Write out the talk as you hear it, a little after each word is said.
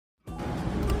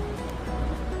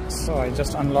So I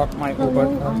just unlocked my Uber.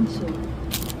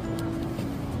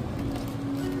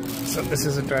 So this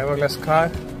is a driverless car.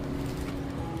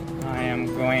 I am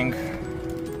going,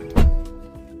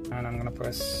 and I'm gonna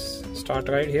press start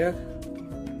right here.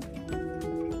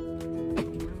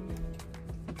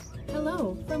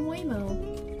 Hello from Waymo.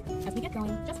 As we get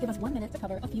going, just give us 1 minute to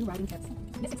cover a few riding tips.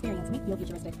 This experience may feel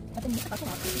futuristic, but then you buckle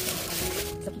up.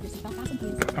 So keep your seatbelt fastened,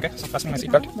 please. Okay, so fastening my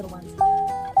seatbelt. Little ones.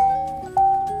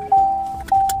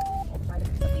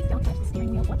 So please don't touch the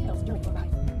steering wheel or pedals during your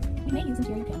ride. We may use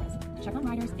interior cameras, check on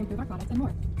riders, improve our products, and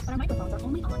more. But our microphones are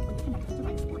only on when we connect to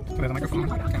rider support. There's a microphone.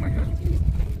 Camera here.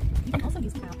 You can also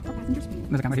use the app or passenger screen.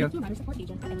 There's a camera here. To a rider support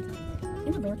agent at any time.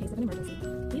 In the rare case of an emergency,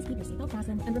 please keep your seatbelt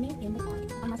fastened and remain in the car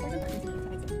unless there's an urgency to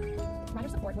exit. Rider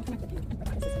support will connect with you and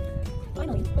provide assistance.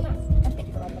 Finally, relax and thank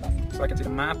you for riding with us. So I can see the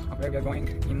map of where we are going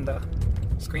in the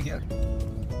screen here.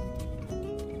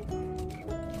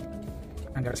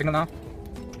 And there's a signal now.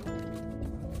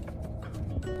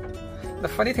 The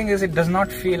funny thing is, it does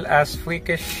not feel as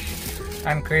freakish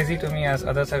and crazy to me as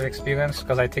others have experienced,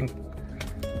 because I think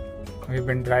we've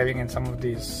been driving in some of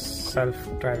these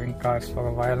self-driving cars for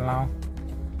a while now.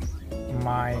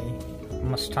 My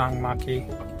Mustang Mach-E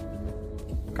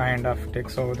kind of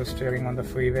takes over the steering on the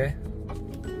freeway.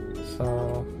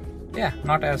 So yeah,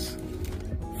 not as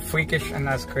freakish and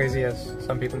as crazy as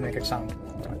some people make it sound.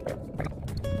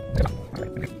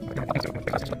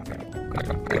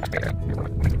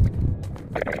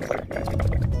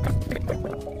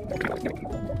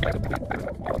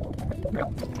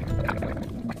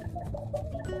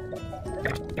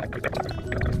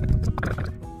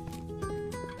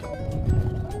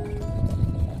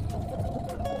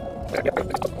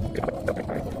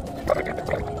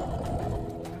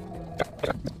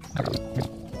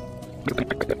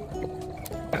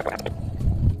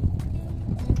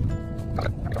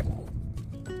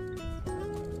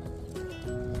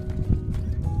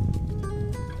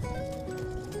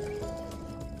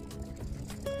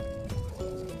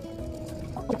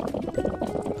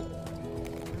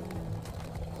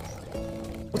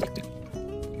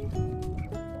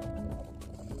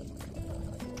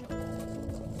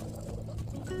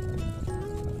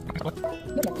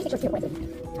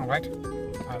 Alright,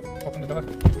 I'll open the door.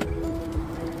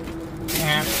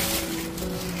 And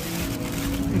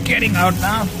getting out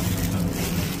now.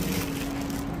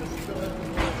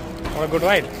 What a good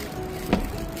ride.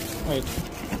 Wait.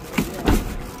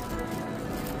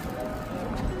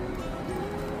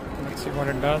 Let's see what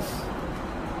it does.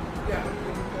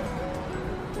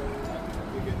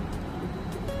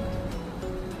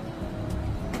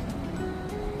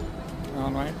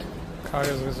 Alright. Car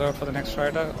is reserved for the next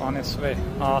rider, on its way.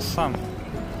 Awesome.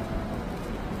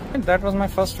 That was my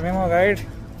first Waymo ride.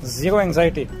 Zero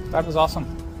anxiety. That was awesome.